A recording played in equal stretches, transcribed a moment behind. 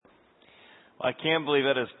I can't believe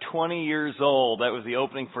that is 20 years old. That was the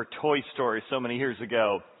opening for Toy Story so many years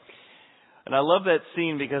ago. And I love that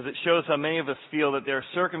scene because it shows how many of us feel that there are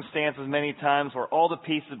circumstances many times where all the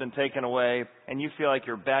pieces have been taken away and you feel like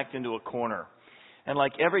you're backed into a corner. And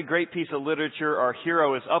like every great piece of literature, our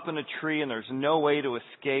hero is up in a tree and there's no way to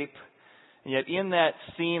escape. And yet in that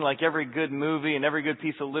scene, like every good movie and every good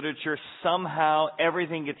piece of literature, somehow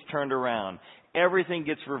everything gets turned around. Everything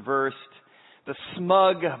gets reversed. The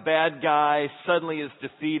smug bad guy suddenly is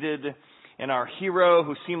defeated, and our hero,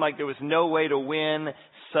 who seemed like there was no way to win,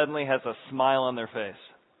 suddenly has a smile on their face.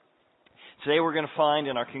 Today we're going to find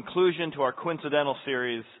in our conclusion to our coincidental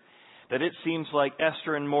series that it seems like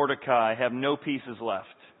Esther and Mordecai have no pieces left.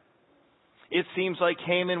 It seems like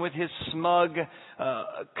Haman, with his smug,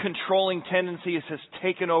 controlling tendencies, has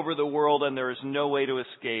taken over the world and there is no way to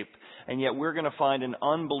escape. And yet we're going to find an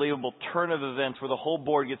unbelievable turn of events where the whole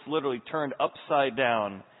board gets literally turned upside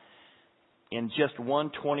down in just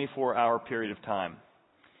one 24-hour period of time.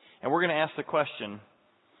 And we're going to ask the question,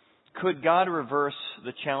 could God reverse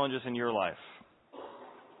the challenges in your life?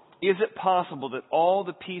 Is it possible that all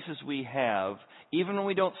the pieces we have, even when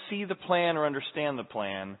we don't see the plan or understand the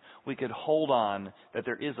plan, we could hold on that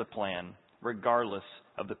there is a plan regardless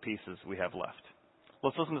of the pieces we have left?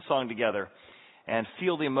 Let's listen to the song together and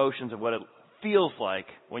feel the emotions of what it feels like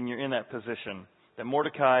when you're in that position that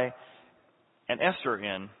Mordecai and Esther are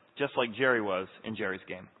in, just like Jerry was in Jerry's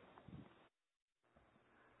game.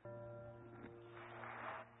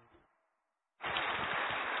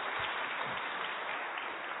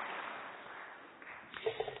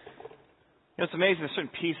 It's amazing. There's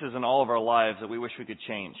certain pieces in all of our lives that we wish we could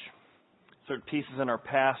change. Certain pieces in our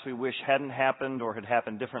past we wish hadn't happened or had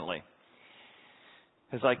happened differently.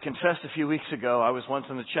 As I confessed a few weeks ago, I was once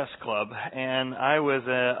in the chess club, and I was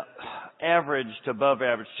an average to above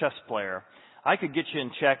average chess player. I could get you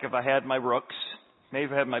in check if I had my rooks, maybe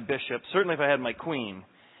if I had my bishop, certainly if I had my queen.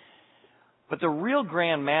 But the real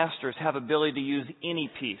Grandmasters have ability to use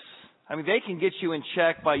any piece. I mean, they can get you in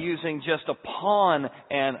check by using just a pawn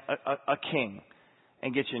and a king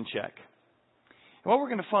and get you in check. And what we're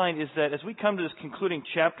going to find is that as we come to this concluding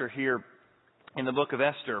chapter here in the book of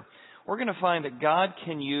Esther, we're going to find that God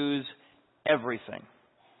can use everything.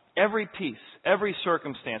 Every piece, every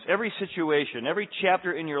circumstance, every situation, every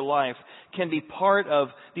chapter in your life can be part of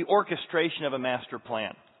the orchestration of a master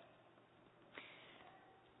plan.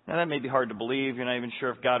 Now, that may be hard to believe. You're not even sure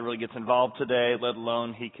if God really gets involved today, let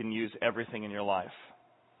alone He can use everything in your life.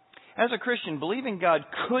 As a Christian, believing God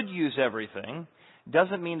could use everything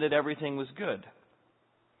doesn't mean that everything was good.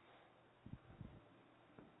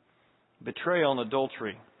 Betrayal and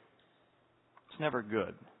adultery, it's never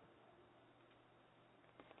good.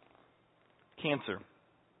 Cancer.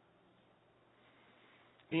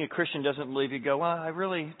 Being a Christian doesn't believe you go, well,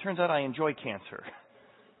 it turns out I enjoy cancer.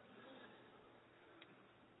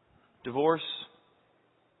 Divorce,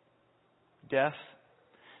 death,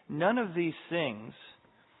 none of these things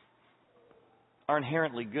are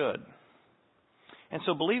inherently good. And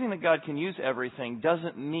so believing that God can use everything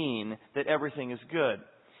doesn't mean that everything is good.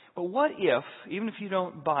 But what if, even if you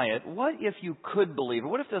don't buy it, what if you could believe, or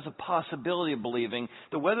what if there's a possibility of believing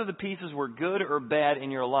that whether the pieces were good or bad in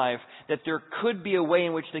your life, that there could be a way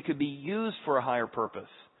in which they could be used for a higher purpose?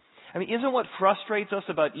 I mean, isn't what frustrates us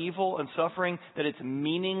about evil and suffering that it's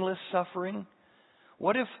meaningless suffering?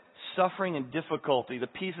 What if suffering and difficulty, the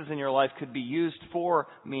pieces in your life, could be used for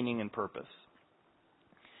meaning and purpose?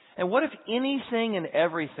 And what if anything and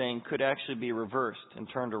everything could actually be reversed and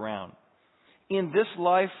turned around? In this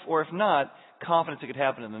life, or if not, confidence it could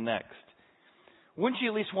happen in the next. Wouldn't you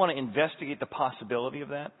at least want to investigate the possibility of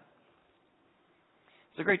that?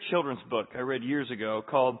 It's a great children's book I read years ago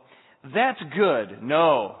called That's Good.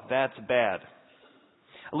 No, That's Bad.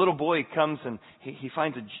 A little boy comes and he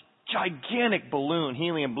finds a gigantic balloon,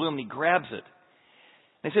 helium balloon, and he grabs it.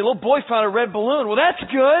 They say, little boy found a red balloon. Well, that's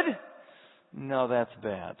good. No, that's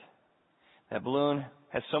bad. That balloon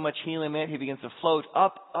has so much helium in it, he begins to float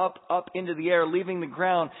up, up, up into the air, leaving the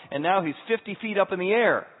ground, and now he's 50 feet up in the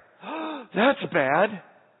air. That's bad.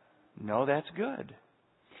 No, that's good.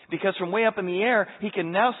 Because from way up in the air, he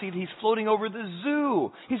can now see that he's floating over the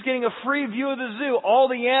zoo. He's getting a free view of the zoo. All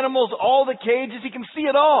the animals, all the cages, he can see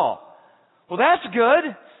it all. Well, that's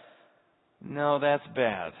good. No, that's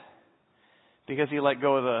bad. Because he let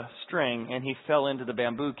go of the string and he fell into the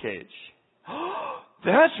bamboo cage.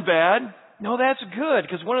 That's bad. No, that's good.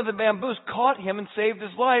 Because one of the bamboos caught him and saved his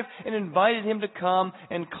life and invited him to come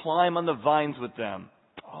and climb on the vines with them.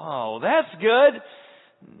 Oh, that's good.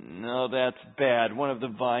 No, that's bad. One of the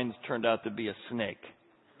vines turned out to be a snake.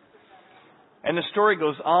 And the story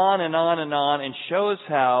goes on and on and on and shows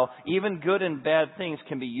how even good and bad things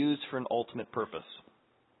can be used for an ultimate purpose.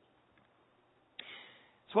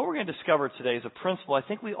 So what we're going to discover today is a principle I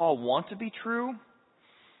think we all want to be true,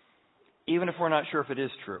 even if we're not sure if it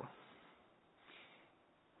is true.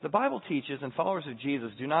 The Bible teaches, and followers of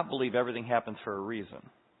Jesus do not believe everything happens for a reason.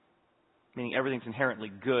 Meaning everything's inherently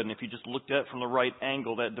good, and if you just looked at it from the right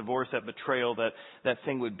angle, that divorce, that betrayal, that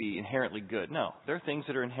thing would be inherently good. No, there are things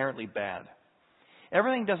that are inherently bad.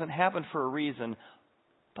 Everything doesn't happen for a reason,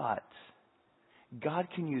 but God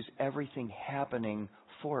can use everything happening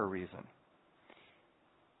for a reason.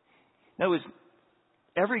 In other words,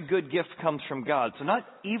 every good gift comes from God. So not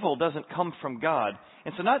evil doesn't come from God.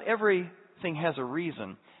 And so not everything has a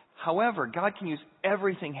reason. However, God can use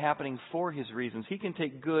everything happening for His reasons. He can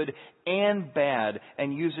take good and bad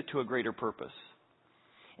and use it to a greater purpose.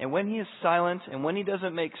 And when He is silent, and when He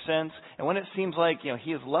doesn't make sense, and when it seems like,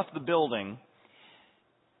 He has left the building,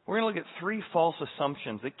 we're going to look at 3 false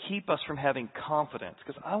assumptions that keep us from having confidence.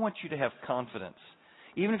 Because I want you to have confidence.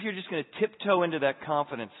 Even if you're just going to tiptoe into that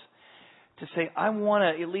confidence, to say, I want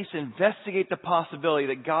to at least investigate the possibility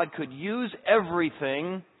that God could use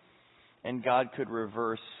everything and God could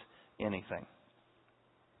reverse anything.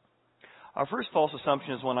 Our first false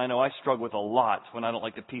assumption is one I know I struggle with a lot when I don't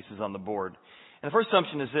like the pieces on the board. And the first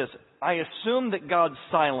assumption is this: I assume that God's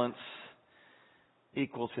silence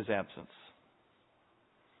equals His absence.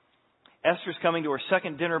 Esther's coming to her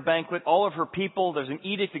second dinner banquet. All of her people, there's an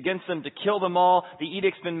edict against them to kill them all. The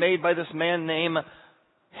edict's been made by this man named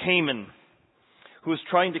Haman, who is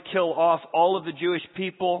trying to kill off all of the Jewish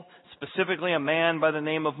people, specifically a man by the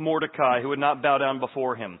name of Mordecai, who would not bow down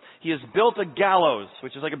before him. He has built a gallows,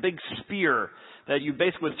 which is like a big spear that you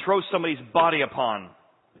basically would throw somebody's body upon.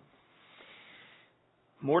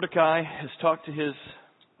 Mordecai has talked to his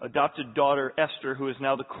adopted daughter, Esther, who is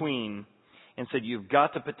now the queen, and said, you've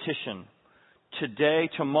got to petition. Today,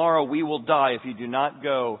 tomorrow, we will die if you do not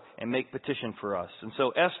go and make petition for us. And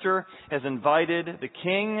so Esther has invited the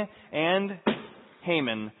king and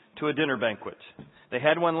Haman to a dinner banquet. They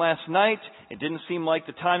had one last night. It didn't seem like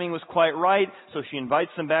the timing was quite right, so she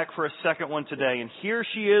invites them back for a second one today. And here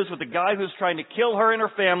she is with a guy who's trying to kill her and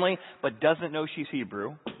her family, but doesn't know she's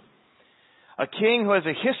Hebrew. A king who has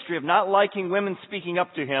a history of not liking women speaking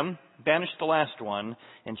up to him, banished the last one,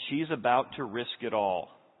 and she's about to risk it all.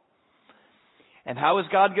 And how is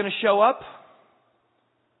God going to show up?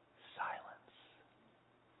 Silence.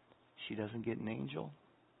 She doesn't get an angel.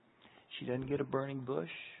 She doesn't get a burning bush.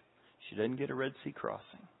 She doesn't get a Red Sea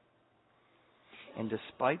crossing. And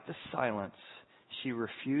despite the silence, she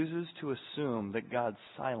refuses to assume that God's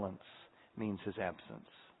silence means His absence.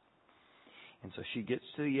 And so she gets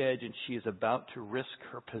to the edge and she is about to risk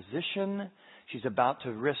her position. She's about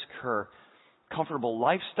to risk her comfortable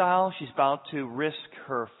lifestyle. She's about to risk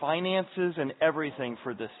her finances and everything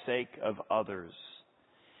for the sake of others.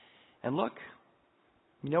 And look,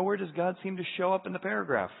 nowhere does God seem to show up in the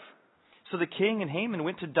paragraph. So the king and Haman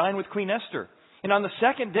went to dine with Queen Esther. And on the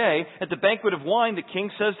second day, at the banquet of wine, the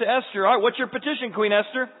king says to Esther, all right, what's your petition, Queen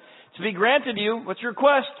Esther? To be granted you, what's your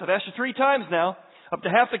request? I've asked you 3 times now. Up to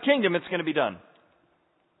half the kingdom, it's going to be done.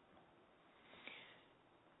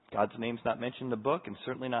 God's name's not mentioned in the book and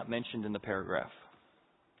certainly not mentioned in the paragraph.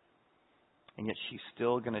 And yet she's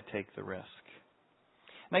still going to take the risk.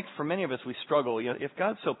 I think for many of us, we struggle. If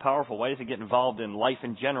God's so powerful, why does He get involved in life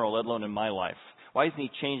in general, let alone in my life? Why isn't He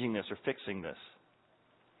changing this or fixing this?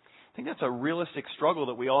 I think that's a realistic struggle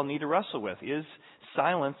that we all need to wrestle with. Is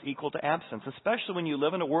silence equal to absence? Especially when you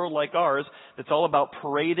live in a world like ours that's all about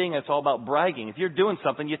parading, it's all about bragging. If you're doing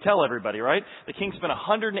something, you tell everybody, right? The king spent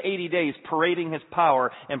 180 days parading his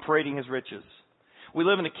power and parading his riches. We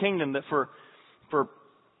live in a kingdom that for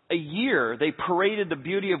a year they paraded the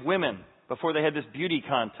beauty of women before they had this beauty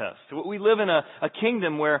contest. We live in a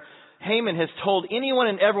kingdom where Haman has told anyone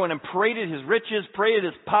and everyone and paraded his riches, paraded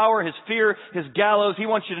his power, his fear, his gallows. He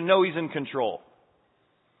wants you to know he's in control.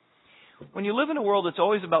 When you live in a world that's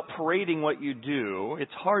always about parading what you do,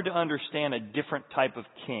 it's hard to understand a different type of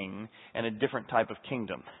king and a different type of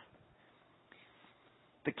kingdom.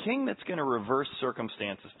 The king that's going to reverse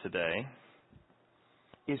circumstances today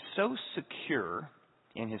is so secure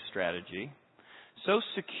in his strategy, so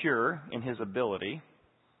secure in his ability,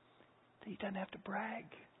 that he doesn't have to brag.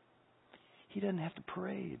 He doesn't have to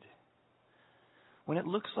parade. When it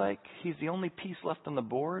looks like he's the only piece left on the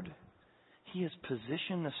board, he has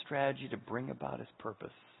positioned the strategy to bring about his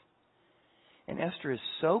purpose. And Esther is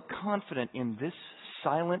so confident in this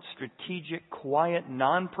silent, strategic, quiet,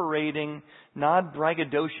 non-parading,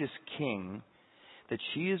 non-braggadocious king that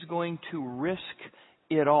she is going to risk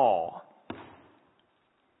it all,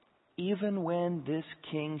 even when this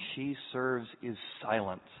king she serves is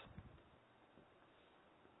silent.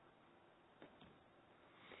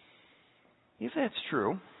 If that's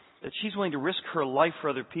true, that she's willing to risk her life for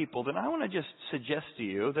other people, then I want to just suggest to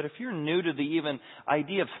you that if you're new to the even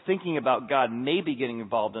idea of thinking about God maybe getting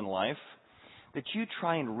involved in life, that you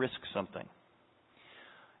try and risk something.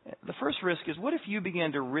 The first risk is, what if you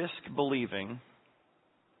began to risk believing,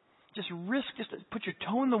 just put your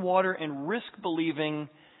toe in the water and risk believing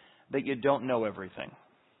that you don't know everything?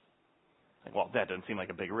 Well, that doesn't seem like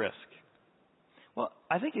a big risk. Well,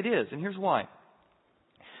 I think it is, and here's why.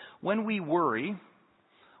 When we worry,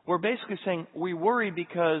 we're basically saying we worry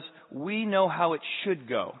because we know how it should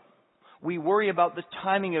go. We worry about the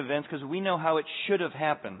timing of events because we know how it should have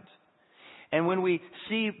happened. And when we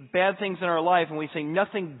see bad things in our life and we say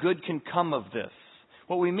nothing good can come of this,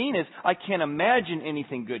 what we mean is I can't imagine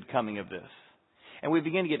anything good coming of this. And we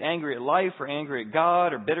begin to get angry at life or angry at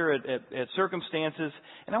God or bitter at circumstances.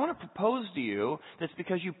 And I want to propose to you that's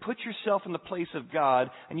because you put yourself in the place of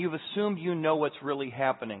God and you've assumed you know what's really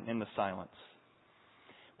happening in the silence.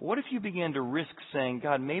 But what if you began to risk saying,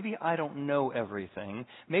 God, maybe I don't know everything.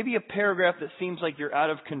 Maybe a paragraph that seems like you're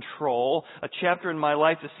out of control, a chapter in my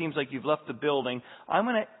life that seems like you've left the building. I'm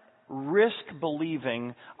going to risk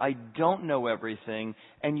believing I don't know everything,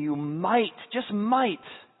 and you might, just might,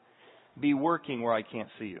 be working where I can't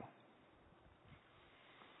see you.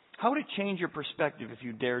 How would it change your perspective if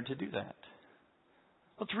you dared to do that?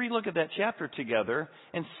 Let's relook at that chapter together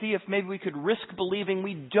and see if maybe we could risk believing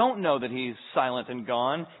we don't know that he's silent and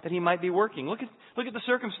gone, that he might be working. Look at the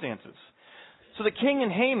circumstances. So the king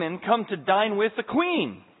and Haman come to dine with the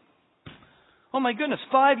queen. Oh my goodness,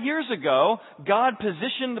 5 years ago, God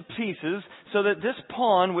positioned the pieces so that this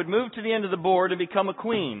pawn would move to the end of the board and become a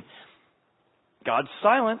queen. God's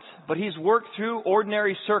silent, but he's worked through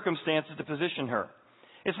ordinary circumstances to position her.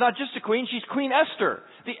 It's not just a queen, she's Queen Esther.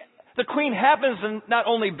 The queen happens to not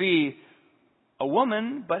only be a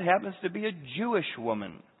woman, but happens to be a Jewish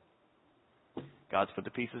woman. God's put the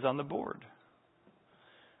pieces on the board.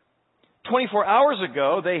 24 hours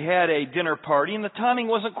ago, they had a dinner party, and the timing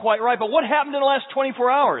wasn't quite right. But what happened in the last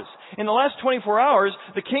 24 hours? In the last 24 hours,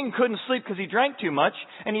 the king couldn't sleep because he drank too much,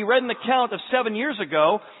 and he read an account of 7 years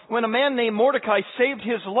ago when a man named Mordecai saved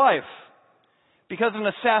his life because of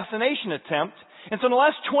an assassination attempt. And so in the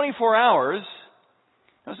last 24 hours,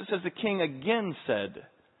 notice it says the king again said,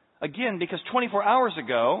 again, because 24 hours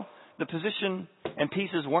ago, the position and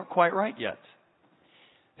pieces weren't quite right yet.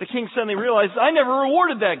 The king suddenly realized, I never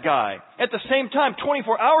rewarded that guy. At the same time,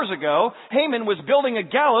 24 hours ago, Haman was building a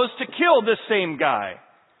gallows to kill this same guy.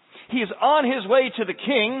 He is on his way to the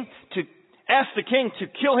king to ask the king to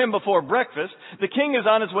kill him before breakfast. The king is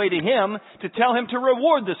on his way to him to tell him to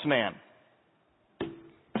reward this man.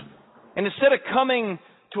 And instead of coming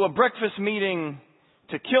to a breakfast meeting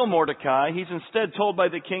to kill Mordecai, he's instead told by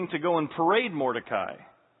the king to go and parade Mordecai.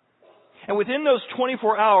 And within those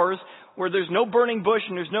 24 hours, where there's no burning bush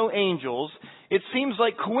and there's no angels, it seems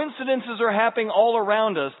like coincidences are happening all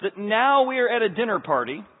around us, that now we are at a dinner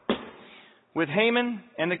party with Haman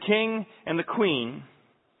and the king and the queen.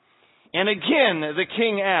 And again, the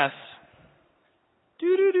king asks,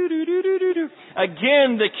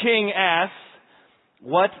 again the king asks,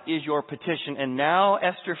 what is your petition? And now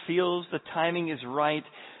Esther feels the timing is right.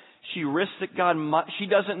 She risks that she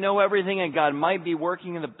doesn't know everything and God might be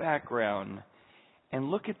working in the background. And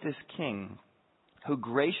look at this king who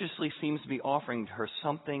graciously seems to be offering her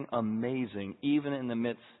something amazing, even in the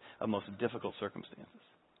midst of most difficult circumstances.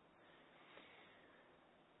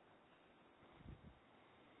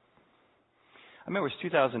 I remember it was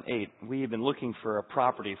 2008. We had been looking for a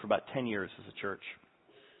property for about 10 years as a church.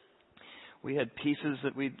 We had pieces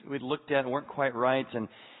that we'd looked at and weren't quite right,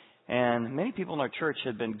 and many people in our church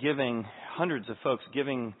had been giving, hundreds of folks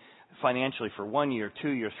giving financially for 1 year, 2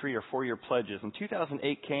 year, 3 or 4 year pledges. And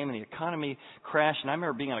 2008 came and the economy crashed, and I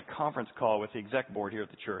remember being on a conference call with the exec board here at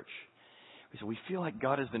the church. We said, we feel like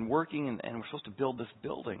God has been working and we're supposed to build this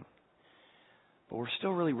building. But we're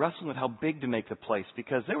still really wrestling with how big to make the place,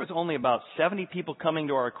 because there was only about 70 people coming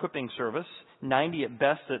to our equipping service, 90 at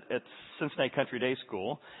best at Cincinnati Country Day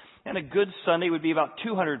School. And a good Sunday would be about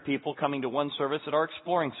 200 people coming to one service at our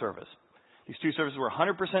exploring service. These two services were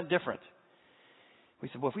 100% different. We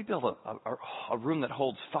said, well, if we build a room that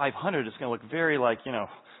holds 500, it's going to look very like, well,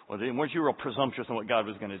 weren't you real presumptuous on what God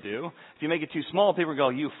was going to do? If you make it too small, people go,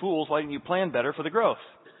 you fools, why didn't you plan better for the growth?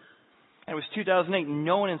 And it was 2008.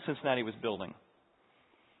 No one in Cincinnati was building.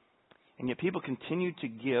 And yet people continued to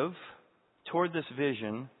give toward this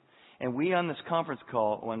vision. And we on this conference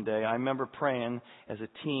call one day, I remember praying as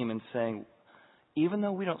a team and saying, even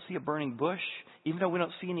though we don't see a burning bush, even though we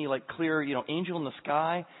don't see any like clear, angel in the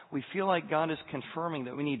sky, we feel like God is confirming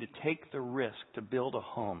that we need to take the risk to build a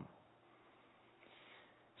home.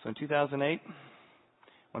 So in 2008,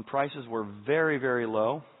 when prices were very, very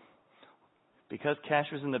low, because cash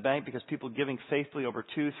was in the bank, because people giving faithfully over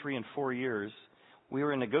 2, 3, and 4 years, we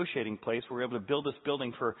were in a negotiating place where we were able to build this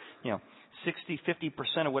building for, 60,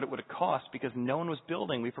 50% of what it would have cost because no one was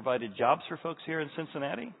building. We provided jobs for folks here in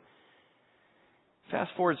Cincinnati.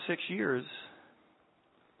 Fast forward 6 years,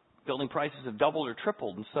 building prices have doubled or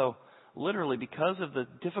tripled. And so literally because of the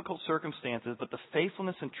difficult circumstances, but the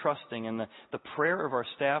faithfulness and trusting and the prayer of our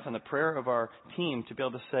staff and the prayer of our team to be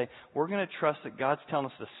able to say, we're going to trust that God's telling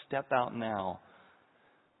us to step out now,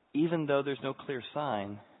 even though there's no clear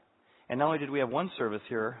sign. And not only did we have one service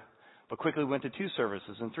here, but quickly went to 2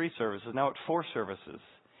 services and 3 services, now at 4 services.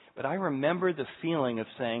 But I remember the feeling of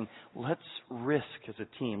saying, let's risk as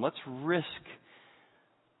a team. Let's risk,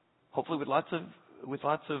 hopefully with lots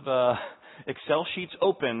of Excel sheets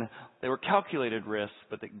open. They were calculated risks,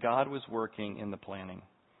 but that God was working in the planning.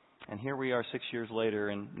 And here we are 6 years later,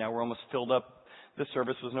 and now we're almost filled up. This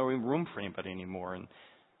service was no room for anybody anymore. And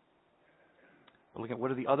we're looking at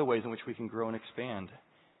what are the other ways in which we can grow and expand.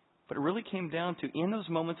 But it really came down to, in those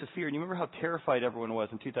moments of fear, and you remember how terrified everyone was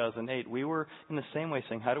in 2008, we were in the same way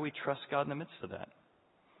saying, how do we trust God in the midst of that?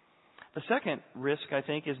 The second risk, I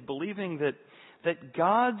think, is believing that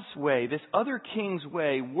God's way, this other king's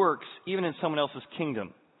way, works even in someone else's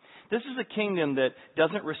kingdom. This is a kingdom that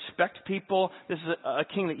doesn't respect people. This is a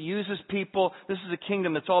king that uses people. This is a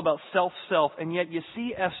kingdom that's all about self. And yet you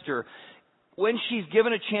see Esther, when she's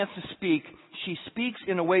given a chance to speak, she speaks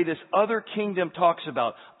in a way this other kingdom talks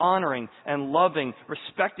about, honoring and loving,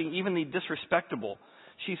 respecting even the disrespectable.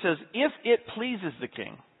 She says, if it pleases the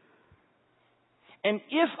king, and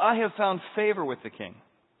if I have found favor with the king.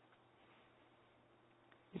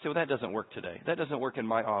 You say, well, that doesn't work today. That doesn't work in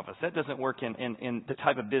my office. That doesn't work in the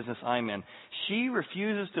type of business I'm in. She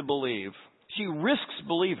refuses to believe, she risks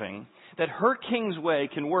believing that her king's way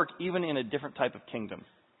can work even in a different type of kingdom.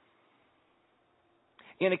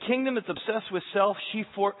 In a kingdom that's obsessed with self, she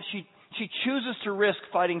chooses to risk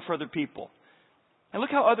fighting for other people. And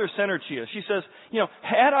look how other-centered she is. She says,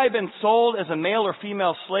 had I been sold as a male or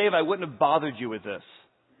female slave, I wouldn't have bothered you with this.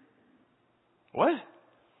 What?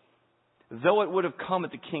 Though it would have come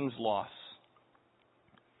at the king's loss.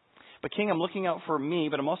 But king, I'm looking out for me,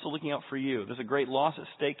 but I'm also looking out for you. There's a great loss at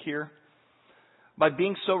stake here. By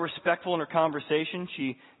being so respectful in her conversation,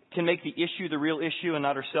 she can make the issue the real issue and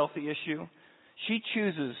not herself the issue. She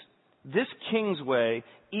chooses this king's way,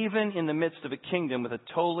 even in the midst of a kingdom with a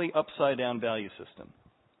totally upside-down value system.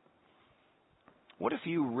 What if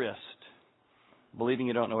you risked believing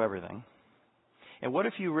you don't know everything? And what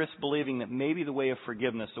if you risk believing that maybe the way of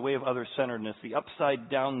forgiveness, the way of other-centeredness, the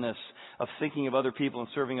upside-downness of thinking of other people and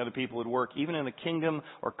serving other people would work even in a kingdom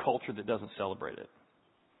or culture that doesn't celebrate it?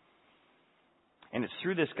 And it's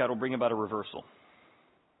through this God will bring about a reversal.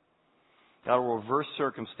 God will reverse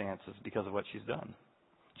circumstances because of what she's done.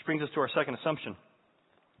 Which brings us to our second assumption.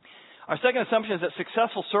 Our second assumption is that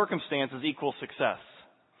successful circumstances equal success.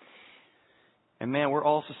 And man, we're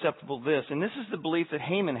all susceptible to this. And this is the belief that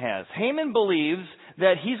Haman has. Haman believes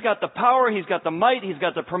that he's got the power, he's got the might, he's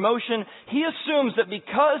got the promotion. He assumes that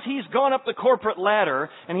because he's gone up the corporate ladder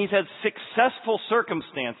and he's had successful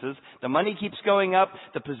circumstances, the money keeps going up,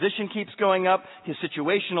 the position keeps going up, his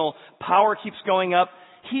situational power keeps going up.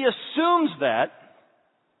 He assumes that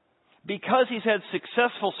because he's had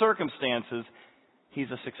successful circumstances, he's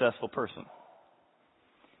a successful person.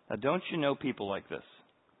 Now, don't you know people like this?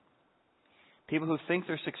 People who think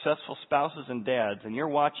they're successful spouses and dads, and you're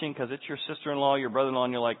watching because it's your sister-in-law, your brother-in-law,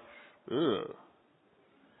 and you're like, ugh.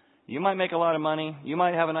 You might make a lot of money. You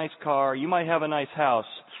might have a nice car. You might have a nice house.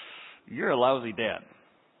 You're a lousy dad.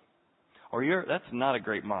 Or that's not a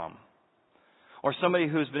great mom. Or somebody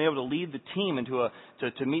who's been able to lead the team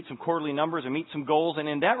to meet some quarterly numbers and meet some goals. And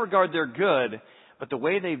in that regard, they're good. But the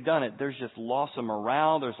way they've done it, there's just loss of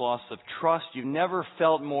morale. There's loss of trust. You've never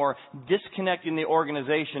felt more disconnected in the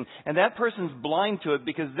organization. And that person's blind to it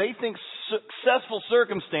because they think successful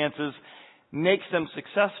circumstances makes them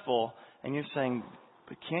successful. And you're saying,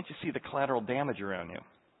 but can't you see the collateral damage around you?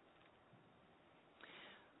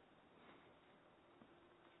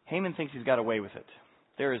 Haman thinks he's got away with it.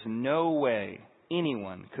 There is no way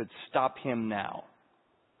anyone could stop him now.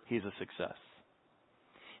 He's a success.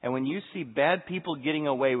 And when you see bad people getting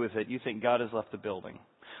away with it, you think God has left the building.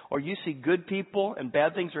 Or you see good people and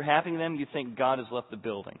bad things are happening to them, you think God has left the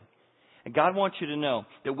building. And God wants you to know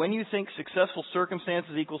that when you think successful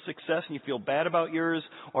circumstances equal success and you feel bad about yours,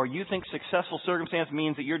 or you think successful circumstance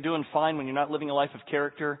means that you're doing fine when you're not living a life of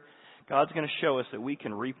character, God's going to show us that we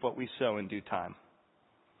can reap what we sow in due time.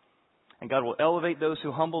 And God will elevate those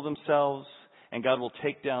who humble themselves, and God will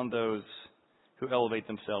take down those who elevate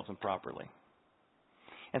themselves improperly.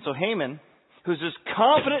 And so Haman, who's as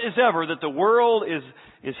confident as ever that the world is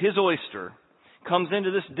his oyster, comes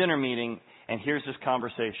into this dinner meeting and hears this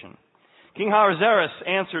conversation. King Ahasuerus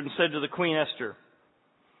answered and said to the Queen Esther,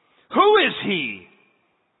 "Who is he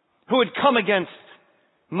who would come against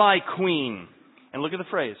my queen?" And look at the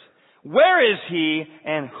phrase. "Where is he,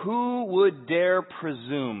 and who would dare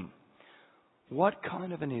presume?" What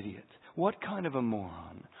kind of an idiot, what kind of a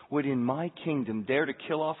moron would in my kingdom dare to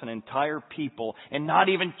kill off an entire people and not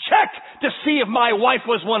even check to see if my wife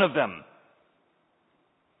was one of them?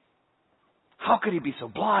 How could he be so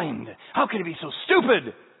blind? How could he be so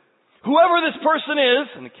stupid? Whoever this person is,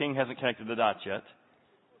 and the king hasn't connected the dots yet,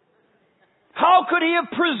 how could he have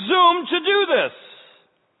presumed to do this?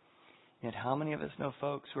 Yet how many of us know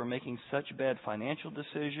folks who are making such bad financial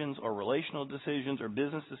decisions or relational decisions or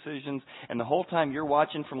business decisions, and the whole time you're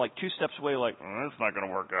watching from like 2 steps away like, that's not going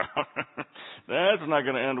to work out. That's not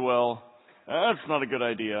going to end well. That's not a good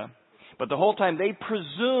idea. But the whole time they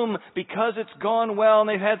presume because it's gone well and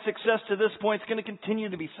they've had success to this point, it's going to continue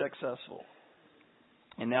to be successful.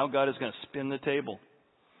 And now God is going to spin the table.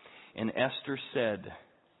 And Esther said,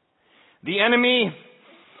 "The enemy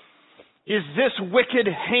is this wicked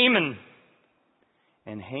Haman."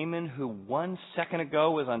 And Haman, who 1 second ago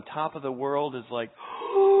was on top of the world, is like,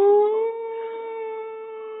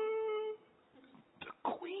 the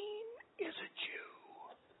queen is a Jew.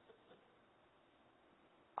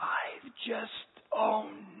 I've just, oh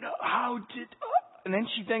no, how did... And then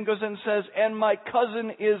she then goes in and says, and my cousin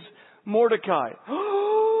is Mordecai.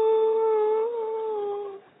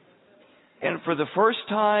 And for the first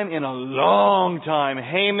time in a long time,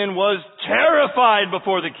 Haman was terrified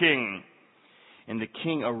before the king. And the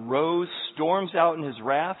king arose, storms out in his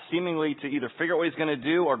wrath, seemingly to either figure out what he's going to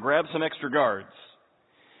do or grab some extra guards.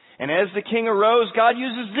 And as the king arose, God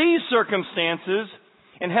uses these circumstances,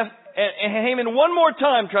 and Haman one more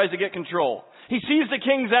time tries to get control. He sees the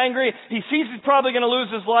king's angry. He sees he's probably going to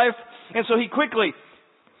lose his life. And so he quickly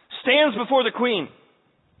stands before the queen,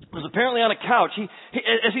 who was apparently on a couch.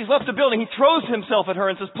 As he's left the building, he throws himself at her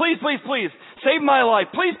and says, "Please, please, please, save my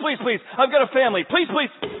life. Please, please, please. I've got a family. Please,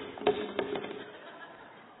 please."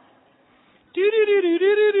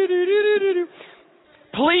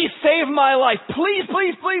 Please save my life. Please,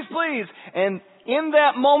 please, please, please. And in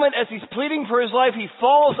that moment, as he's pleading for his life, he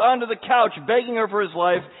falls onto the couch begging her for his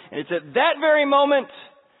life. And it's at that very moment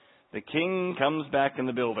the king comes back in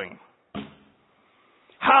the building.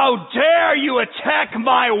 "How dare you attack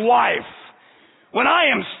my wife when I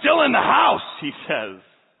am still in the house?" he says.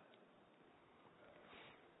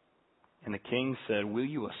 And the king said, "Will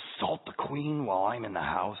you assault the queen while I'm in the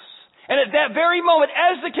house?" And at that very moment,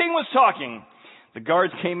 as the king was talking, the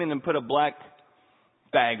guards came in and put a black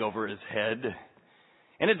bag over his head.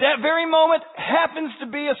 And at that very moment, happens to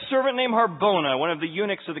be a servant named Harbona, one of the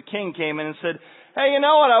eunuchs of the king, came in and said, "Hey, you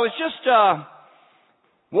know what? I was just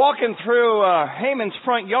walking through Haman's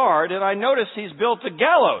front yard, and I noticed he's built a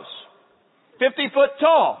gallows, 50 foot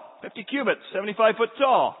tall, 50 cubits, 75 foot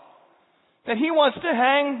tall, that he wants to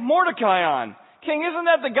hang Mordecai on. King, isn't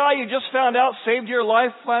that the guy you just found out saved your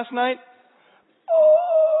life last night?" Oh.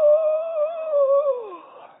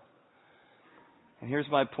 And here's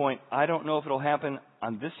my point. I don't know if it'll happen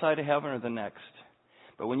on this side of heaven or the next.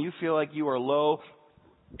 But when you feel like you are low,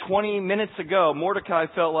 20 minutes ago, Mordecai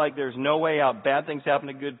felt like there's no way out. Bad things happen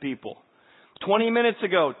to good people. 20 minutes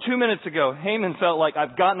ago, 2 minutes ago, Haman felt like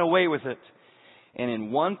I've gotten away with it. And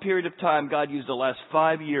in one period of time, God used the last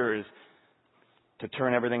 5 years to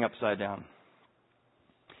turn everything upside down.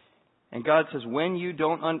 And God says, when you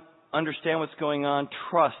don't understand what's going on,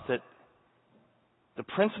 trust that the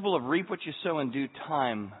principle of reap what you sow in due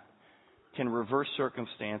time can reverse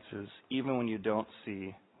circumstances even when you don't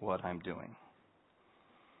see what I'm doing.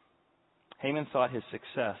 Haman thought his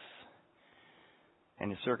success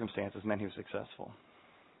and his circumstances meant he was successful.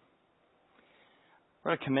 I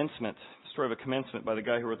read the story of a commencement by the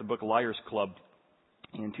guy who wrote the book Liars Club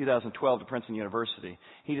in 2012 to Princeton University.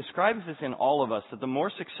 He describes this in all of us, that the more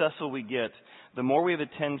successful we get, the more we have a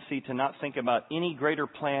tendency to not think about any greater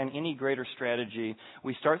plan, any greater strategy.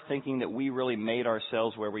 We start thinking that we really made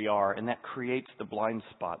ourselves where we are, and that creates the blind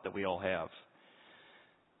spot that we all have.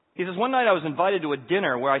 He says, one night I was invited to a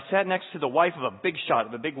dinner where I sat next to the wife of a big shot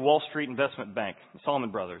of a big Wall Street investment bank, the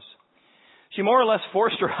Salomon Brothers. She more or less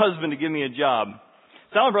forced her husband to give me a job.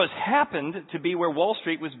 Salomon Brothers happened to be where Wall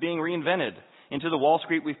Street was being reinvented into the Wall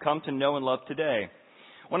Street we've come to know and love today.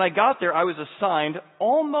 When I got there, I was assigned,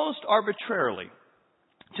 almost arbitrarily,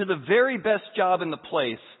 to the very best job in the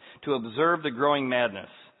place to observe the growing madness.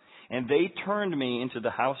 And they turned me into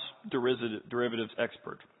the house derivatives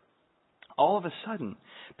expert. All of a sudden,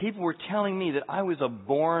 people were telling me that I was a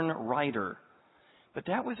born writer. But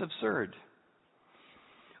that was absurd.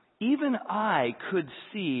 Even I could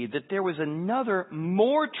see that there was another,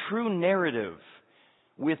 more true narrative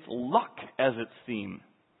with luck as its theme.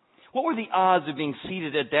 What were the odds of being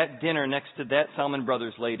seated at that dinner next to that Salmon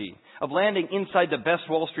Brothers lady? Of landing inside the best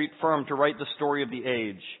Wall Street firm to write the story of the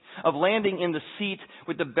age? Of landing in the seat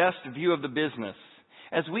with the best view of the business?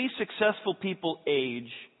 As we successful people age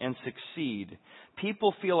and succeed,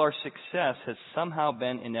 people feel our success has somehow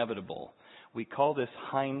been inevitable. We call this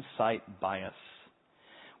hindsight bias,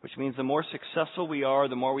 which means the more successful we are,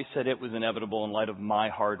 the more we said it was inevitable in light of my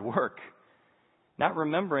hard work. Not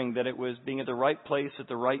remembering that it was being at the right place at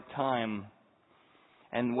the right time.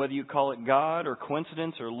 And whether you call it God or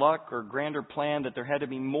coincidence or luck or grander plan, that there had to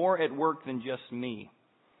be more at work than just me.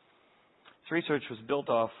 This research was built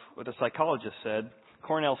off what a psychologist said,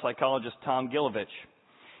 Cornell psychologist Tom Gilovich.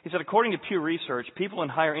 He said, according to Pew Research, people in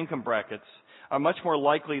higher income brackets are much more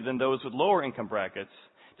likely than those with lower income brackets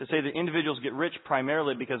to say that individuals get rich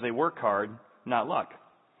primarily because they work hard, not luck.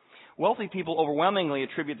 Wealthy people overwhelmingly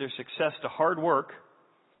attribute their success to hard work,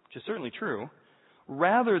 which is certainly true,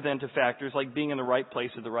 rather than to factors like being in the right place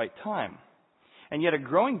at the right time. And yet a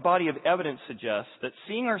growing body of evidence suggests that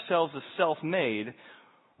seeing ourselves as self-made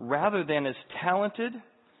rather than as talented,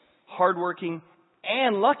 hardworking,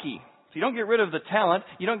 and lucky. So you don't get rid of the talent,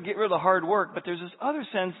 you don't get rid of the hard work, but there's this other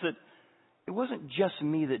sense that it wasn't just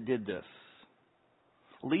me that did this.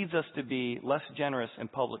 Leads us to be less generous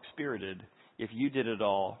and public-spirited if you did it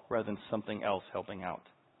all rather than something else helping out.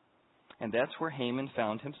 And that's where Haman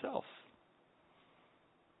found himself.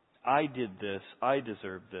 I did this. I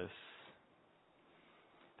deserve this.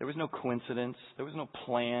 There was no coincidence. There was no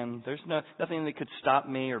plan. There's nothing that could stop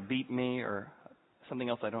me or beat me or something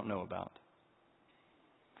else I don't know about.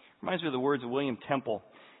 Reminds me of the words of William Temple.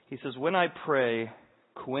 He says, when I pray,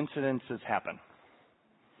 coincidences happen.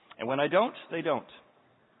 And when I don't, they don't.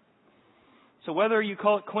 So whether you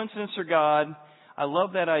call it coincidence or God, I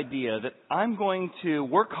love that idea that I'm going to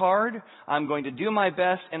work hard, I'm going to do my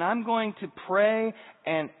best, and I'm going to pray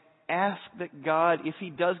and ask that God, if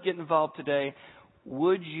He does get involved today,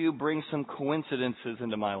 would you bring some coincidences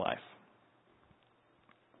into my life?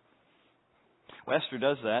 Well, Esther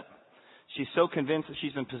does that. She's so convinced that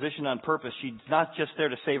she's been positioned on purpose. She's not just there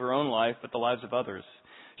to save her own life, but the lives of others.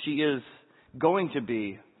 She is going to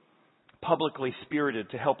be publicly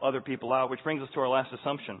spirited to help other people out, which brings us to our last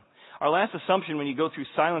assumption. Our last assumption when you go through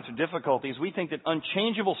silence or difficulties, we think that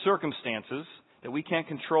unchangeable circumstances that we can't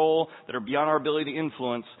control, that are beyond our ability to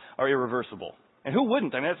influence, are irreversible. And who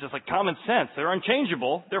wouldn't? I mean, that's just like common sense. They're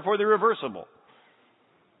unchangeable, therefore they're reversible.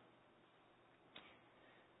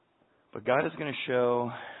 But God is going to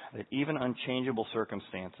show that even unchangeable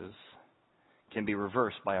circumstances can be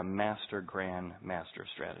reversed by a master grandmaster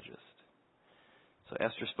strategist. So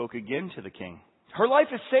Esther spoke again to the king. Her life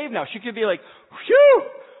is saved now. She could be like, phew!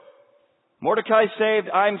 Mordecai's saved.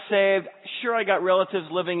 I'm saved. Sure, I got relatives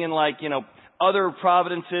living in other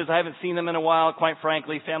provinces. I haven't seen them in a while. Quite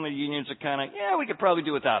frankly, family reunions are kind of, we could probably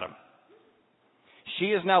do without them. She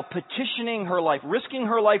is now petitioning her life, risking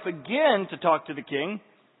her life again to talk to the king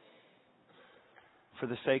for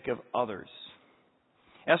the sake of others.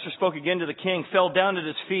 Esther spoke again to the king, fell down at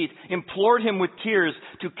his feet, implored him with tears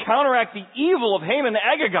to counteract the evil of Haman the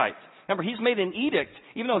Agagite. Remember, he's made an edict.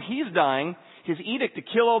 Even though he's dying, his edict to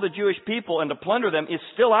kill all the Jewish people and to plunder them is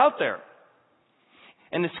still out there.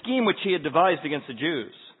 And the scheme which he had devised against the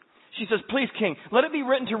Jews. She says, please, king, let it be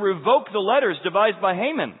written to revoke the letters devised by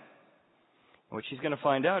Haman. What she's going to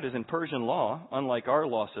find out is in Persian law, unlike our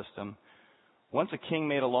law system, once a king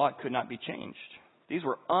made a law, it could not be changed. These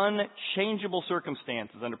were unchangeable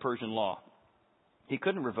circumstances under Persian law. He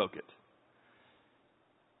couldn't revoke it.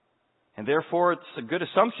 And therefore, it's a good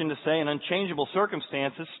assumption to say in unchangeable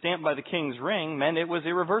circumstances, stamped by the king's ring, meant it was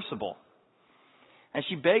irreversible. And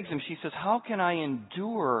she begs him, she says, how can I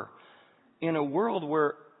endure in a world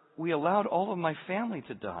where we allowed all of my family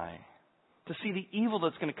to die? To see the evil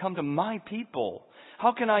that's going to come to my people?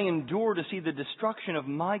 How can I endure to see the destruction of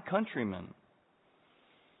my countrymen?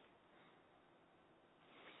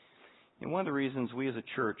 And one of the reasons we as a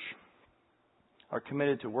church are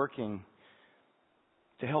committed to working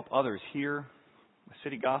to help others here, with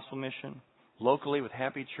City Gospel Mission, locally with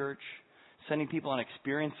Happy Church, sending people on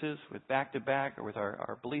experiences with back-to-back or with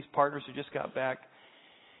our Belize partners who just got back,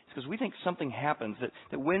 it's because we think something happens,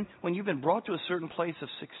 that when you've been brought to a certain place of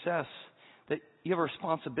success, that you have a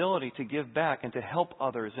responsibility to give back and to help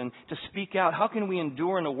others and to speak out. How can we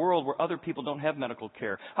endure in a world where other people don't have medical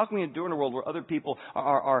care? How can we endure in a world where other people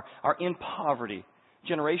are in poverty,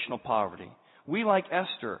 generational poverty? We, like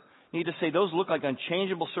Esther, need to say those look like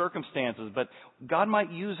unchangeable circumstances, but God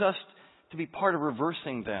might use us to be part of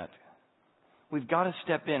reversing that. We've got to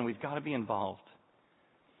step in. We've got to be involved.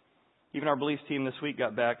 Even our beliefs team this week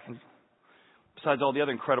got back, and besides all the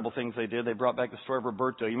other incredible things they did, they brought back the story of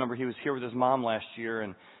Roberto. You remember he was here with his mom last year,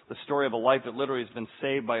 and the story of a life that literally has been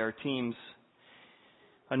saved by our teams.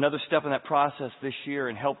 Another step in that process this year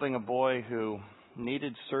in helping a boy who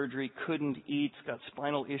needed surgery, couldn't eat, got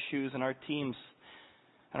spinal issues, and our teams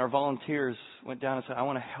and our volunteers went down and said, I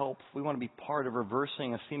want to help. We want to be part of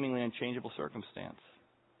reversing a seemingly unchangeable circumstance.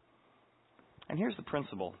 And here's the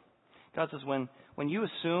principle. God says, when you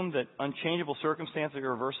assume that unchangeable circumstances are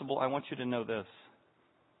irreversible, I want you to know this.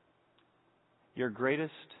 Your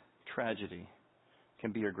greatest tragedy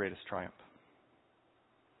can be your greatest triumph.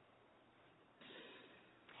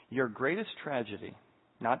 Your greatest tragedy,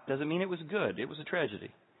 doesn't mean it was good, it was a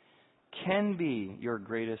tragedy, can be your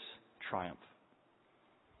greatest triumph.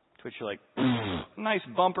 To which you're like, nice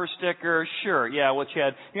bumper sticker, sure, yeah, well,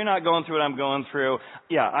 Chad, you're not going through what I'm going through.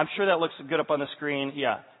 Yeah, I'm sure that looks good up on the screen.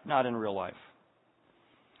 Yeah, not in real life.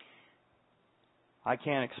 I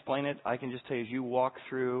can't explain it. I can just tell you, as you walk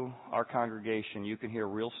through our congregation, you can hear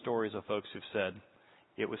real stories of folks who've said,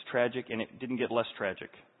 it was tragic and it didn't get less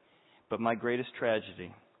tragic. But my greatest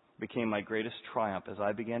tragedy became my greatest triumph as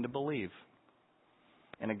I began to believe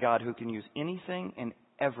in a God who can use anything and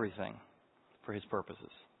everything for His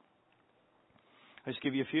purposes. I'll just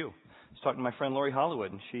give you a few. I was talking to my friend Lori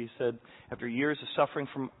Hollywood, and she said after years of suffering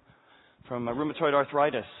from rheumatoid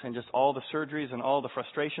arthritis and just all the surgeries and all the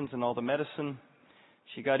frustrations and all the medicine,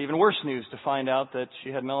 she got even worse news to find out that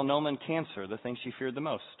she had melanoma and cancer, the thing she feared the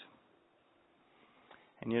most.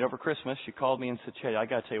 And yet over Christmas, she called me and said, Chad, I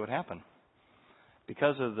got to tell you what happened.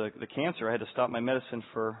 Because of the cancer, I had to stop my medicine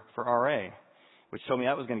for RA, which told me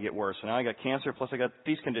that was going to get worse. And now I got cancer, plus I got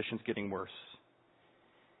these conditions getting worse.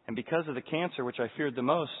 And because of the cancer, which I feared the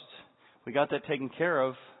most, we got that taken care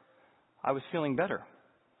of. I was feeling better.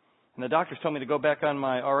 And the doctors told me to go back on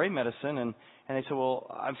my RA medicine. And they said, well,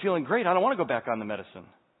 I'm feeling great. I don't want to go back on the medicine.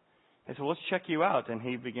 They said, well, let's check you out. And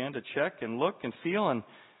he began to check and look and feel. And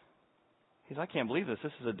he said, I can't believe this.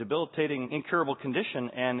 This is a debilitating, incurable condition.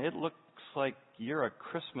 And it looks like you're a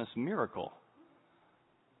Christmas miracle.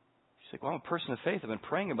 She's like, well, I'm a person of faith. I've been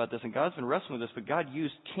praying about this. And God's been wrestling with this. But God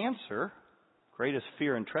used cancer, greatest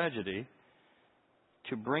fear and tragedy,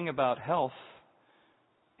 to bring about health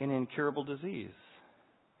in incurable disease.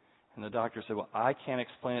 And the doctor said, well, I can't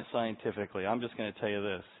explain it scientifically. I'm just going to tell you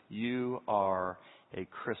this. You are a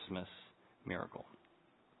Christmas miracle.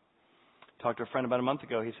 Talked to a friend about a month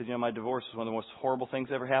ago. He said, my divorce is one of the most horrible things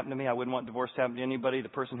that ever happened to me. I wouldn't want divorce to happen to anybody. The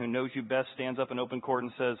person who knows you best stands up in open court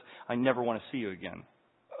and says, I never want to see you again.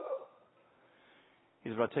 He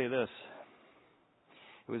said, I'll tell you this.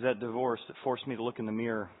 It was that divorce that forced me to look in the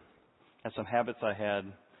mirror at some habits I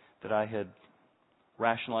had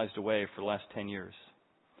rationalized away for the last 10 years.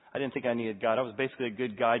 I didn't think I needed God. I was basically a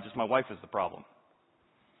good guy, just my wife was the problem.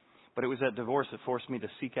 But it was that divorce that forced me to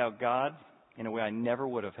seek out God in a way I never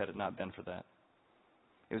would have had it not been for that.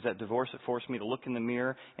 It was that divorce that forced me to look in the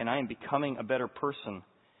mirror, and I am becoming a better person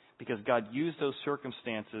because God used those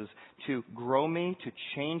circumstances to grow me, to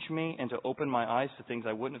change me, and to open my eyes to things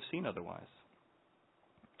I wouldn't have seen otherwise.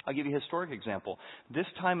 I'll give you a historic example. This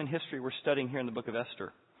time in history we're studying here in the book of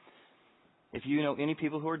Esther. If you know any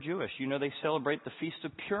people who are Jewish, you know they celebrate the Feast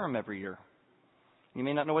of Purim every year. You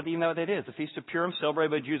may not know even what that is. The Feast of Purim,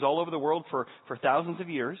 celebrated by Jews all over the world for thousands of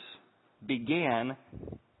years, began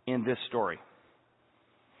in this story.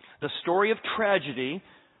 The story of tragedy,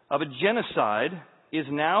 of a genocide, is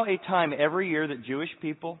now a time every year that Jewish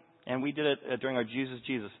people, and we did it during our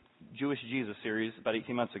Jewish Jesus series about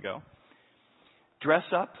 18 months ago, dress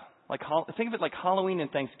up, think of it like Halloween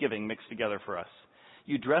and Thanksgiving mixed together for us.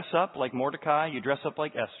 You dress up like Mordecai, you dress up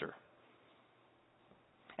like Esther.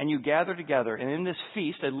 And you gather together, and in this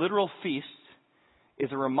feast, a literal feast, is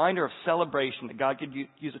a reminder of celebration that God could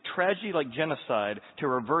use a tragedy like genocide to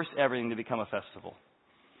reverse everything to become a festival.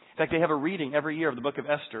 In fact, they have a reading every year of the book of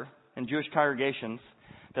Esther in Jewish congregations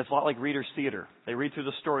that's a lot like Reader's Theater. They read through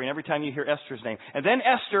the story, and every time you hear Esther's name, and then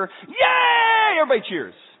Esther, yay! Everybody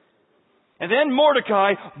cheers. And then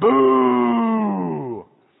Mordecai, boo!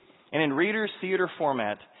 And in Reader's Theater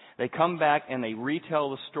format, they come back and they retell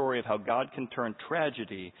the story of how God can turn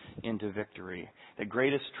tragedy into victory. The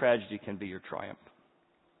greatest tragedy can be your triumph.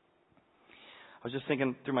 I was just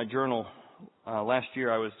thinking through my journal. Last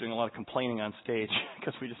year I was doing a lot of complaining on stage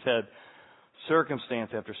because we just had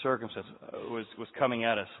circumstance after circumstance was coming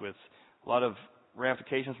at us with a lot of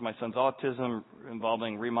ramifications for my son's autism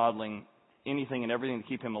involving remodeling anything and everything to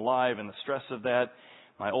keep him alive and the stress of that.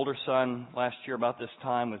 My older son last year about this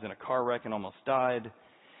time was in a car wreck and almost died.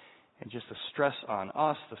 And just the stress on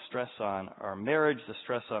us, the stress on our marriage, the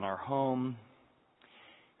stress on our home.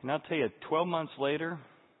 And I'll tell you, 12 months later,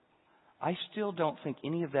 I still don't think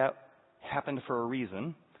any of that happened for a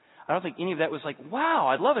reason. I don't think any of that was like, wow,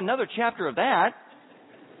 I'd love another chapter of that.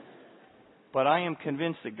 But I am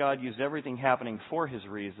convinced that God used everything happening for His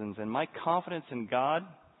reasons. And my confidence in God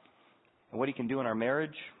and what He can do in our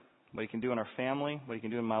marriage, what He can do in our family, what He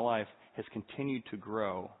can do in my life has continued to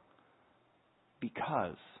grow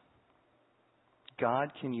because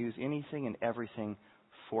God can use anything and everything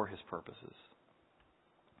for His purposes.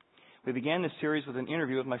 We began this series with an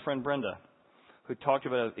interview with my friend Brenda, who talked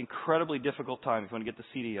about an incredibly difficult time, if you want to get the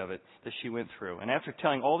CD of it, that she went through. And after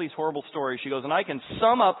telling all these horrible stories, she goes, and I can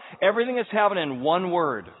sum up everything that's happened in one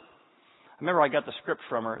word. I remember I got the script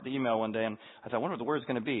from her, the email one day, and I thought, I wonder what the word's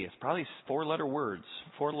going to be. It's probably 4-letter words.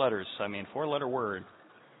 4-letter word.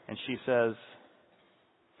 And she says,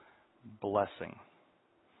 blessing.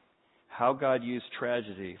 How God used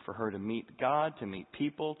tragedy for her to meet God, to meet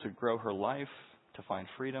people, to grow her life, to find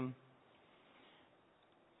freedom.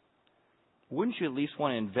 Wouldn't you at least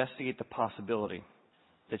want to investigate the possibility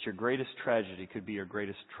that your greatest tragedy could be your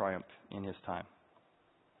greatest triumph in His time?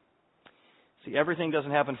 See, everything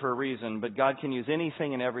doesn't happen for a reason, but God can use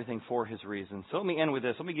anything and everything for His reason. So let me end with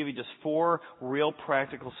this. Let me give you just 4 real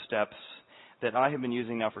practical steps that I have been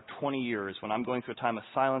using now for 20 years when I'm going through a time of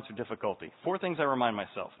silence or difficulty. 4 things I remind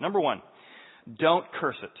myself. Number 1, don't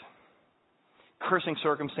curse it. Cursing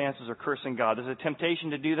circumstances or cursing God. There's a temptation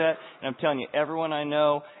to do that, and I'm telling you, everyone I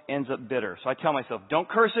know ends up bitter. So I tell myself, don't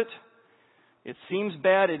curse it. It seems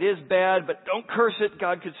bad, it is bad, but don't curse it.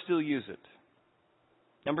 God could still use it.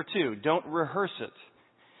 Number 2, don't rehearse it.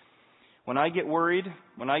 When I get worried,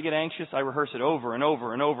 when I get anxious, I rehearse it over and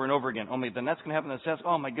over and over and over again. Oh, maybe then that's going to happen. That's,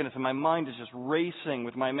 oh my goodness, and my mind is just racing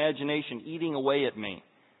with my imagination eating away at me.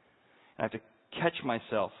 And I have to catch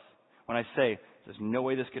myself when I say, there's no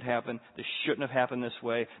way this could happen. This shouldn't have happened this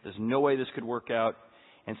way. There's no way this could work out.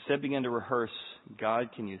 Instead, begin to rehearse, God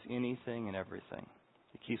can use anything and everything.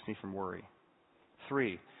 It keeps me from worry.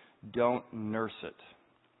 3, don't nurse it.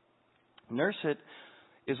 Nurse it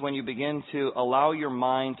is when you begin to allow your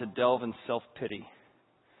mind to delve in self-pity.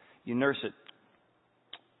 You nurse it.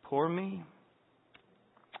 Poor me.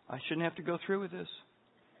 I shouldn't have to go through with this.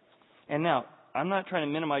 And now, I'm not trying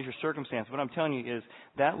to minimize your circumstance. What I'm telling you is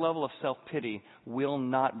that level of self-pity will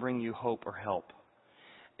not bring you hope or help.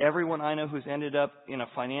 Everyone I know who's ended up in a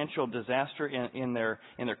financial disaster in their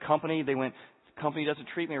company, they went, the company doesn't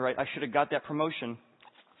treat me right. I should have got that promotion.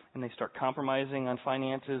 And they start compromising on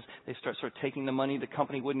finances. They start taking the money the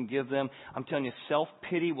company wouldn't give them. I'm telling you,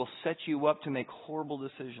 self-pity will set you up to make horrible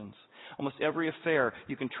decisions. Almost every affair,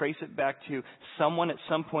 you can trace it back to someone at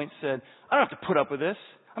some point said, I don't have to put up with this.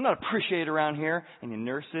 I'm not appreciated around here. And you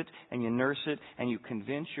nurse it, and you nurse it, and you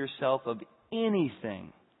convince yourself of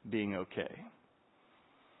anything being okay.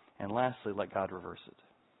 And lastly, let God reverse it.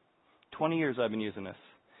 20 years I've been using this.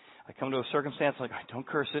 I come to a circumstance like, don't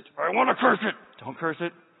curse it. I want to curse it. Don't curse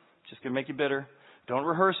it. It's just going to make you bitter. Don't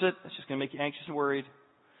rehearse it. It's just going to make you anxious and worried.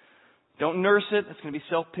 Don't nurse it. It's going to be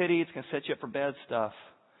self-pity. It's going to set you up for bad stuff.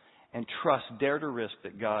 And trust, dare to risk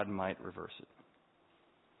that God might reverse it.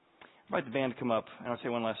 I invite the band to come up, and I'll tell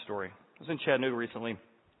you one last story. I was in Chattanooga recently.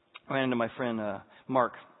 I ran into my friend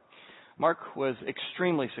Mark. Mark was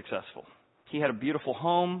extremely successful. He had a beautiful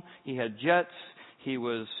home. He had jets. He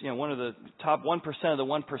was, one of the top 1% of the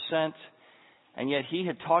 1%. And yet he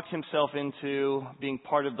had talked himself into being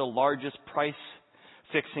part of the largest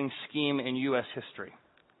price-fixing scheme in U.S. history.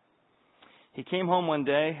 He came home one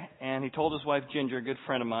day, and he told his wife, Ginger, a good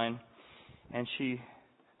friend of mine, and she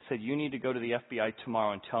said, you need to go to the FBI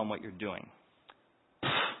tomorrow and tell them what you're doing.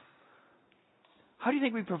 How do you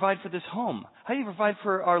think we provide for this home? How do you provide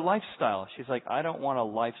for our lifestyle? She's like, I don't want a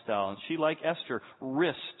lifestyle. And she, like Esther,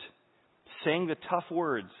 risked saying the tough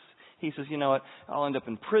words. He says, you know what, I'll end up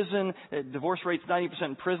in prison. Divorce rate's 90%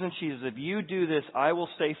 in prison. She says, if you do this, I will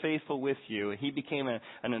stay faithful with you. He became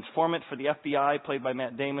an informant for the FBI, played by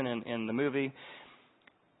Matt Damon in the movie.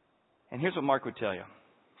 And here's what Mark would tell you,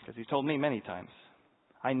 because he's told me many times.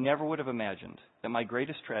 I never would have imagined that my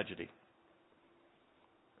greatest tragedy,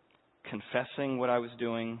 confessing what I was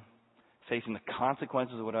doing, facing the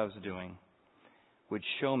consequences of what I was doing, would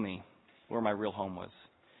show me where my real home was.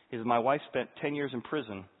 He says, my wife spent 10 years in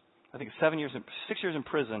prison, I think 6 years in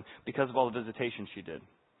prison because of all the visitation she did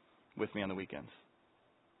with me on the weekends.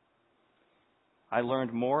 I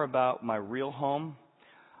learned more about my real home.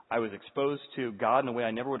 I was exposed to God in a way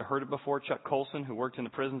I never would have heard it before. Chuck Colson, who worked in the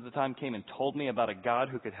prisons at the time, came and told me about a God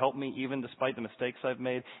who could help me even despite the mistakes I've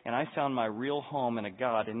made. And I found my real home in a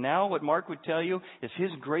God. And now what Mark would tell you is his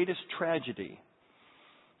greatest tragedy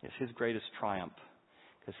is his greatest triumph.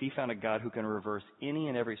 Because he found a God who can reverse any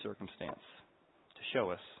and every circumstance to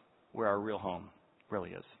show us where our real home really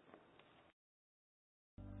is.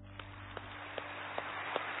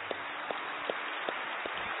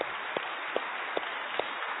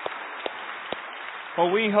 Well,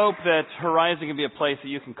 we hope that Horizon can be a place that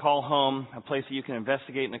you can call home, a place that you can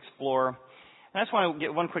investigate and explore. And I just want to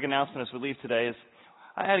get one quick announcement as we leave today. Is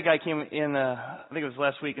I had a guy came in, I think it was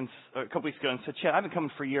last week, or a couple weeks ago, and said, Chad, I've been coming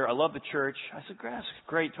for a year. I love the church. I said, that's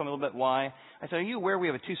great. Tell me a little bit why. I said, are you aware we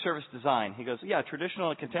have a two-service design? He goes, yeah, traditional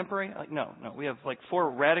and contemporary. I'm like, no. We have like 4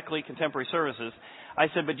 radically contemporary services. I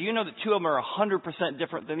said, but do you know that 2 of them are 100%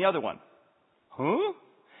 different than the other one? Huh?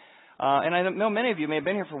 And I know many of you may have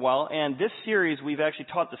been here for a while, and this series we've actually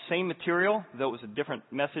taught the same material, though it was a different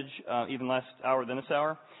message even last hour than this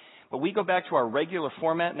hour. But we go back to our regular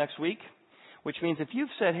format next week, which means if you've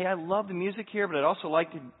said, hey, I love the music here, but I'd also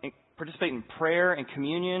like to participate in prayer and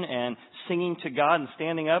communion and singing to God and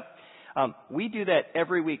standing up, we do that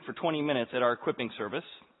every week for 20 minutes at our equipping service.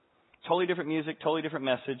 Totally different music, totally different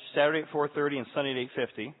message, Saturday at 4:30 and Sunday at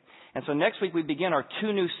 8:50. And so next week we begin our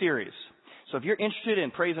 2 new series. So if you're interested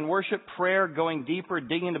in praise and worship, prayer, going deeper,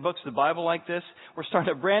 digging into books of the Bible like this, we're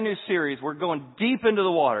starting a brand new series. We're going deep into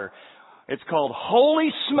the water. It's called Holy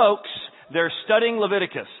Smokes, They're Studying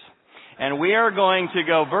Leviticus. And we are going to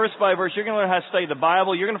go verse by verse. You're going to learn how to study the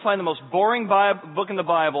Bible. You're going to find the most boring book in the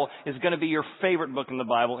Bible is going to be your favorite book in the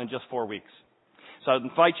Bible in just 4 weeks. So I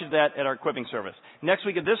invite you to that at our equipping service. Next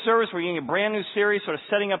week at this service, we're getting a brand new series, sort of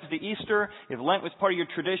setting up to the Easter. If Lent was part of your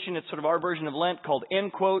tradition, it's sort of our version of Lent called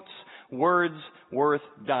End Quotes, Words Worth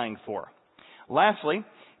Dying For. Lastly,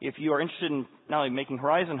 if you are interested in not only making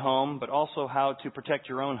Horizon home, but also how to protect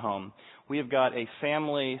your own home, we have got a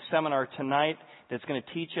family seminar tonight that's going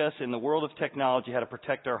to teach us in the world of technology how to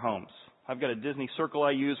protect our homes. I've got a Disney Circle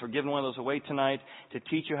I use. We're giving one of those away tonight to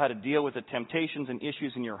teach you how to deal with the temptations and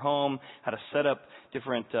issues in your home, how to set up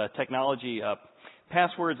different technology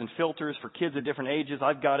passwords and filters for kids at different ages.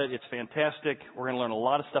 I've got it. It's fantastic. We're going to learn a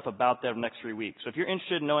lot of stuff about that in the next 3 weeks. So if you're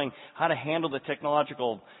interested in knowing how to handle the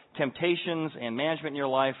technological temptations and management in your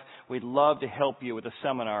life, we'd love to help you with a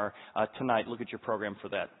seminar tonight. Look at your program for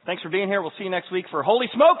that. Thanks for being here. We'll see you next week for Holy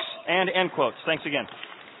Smokes and End Quotes. Thanks again.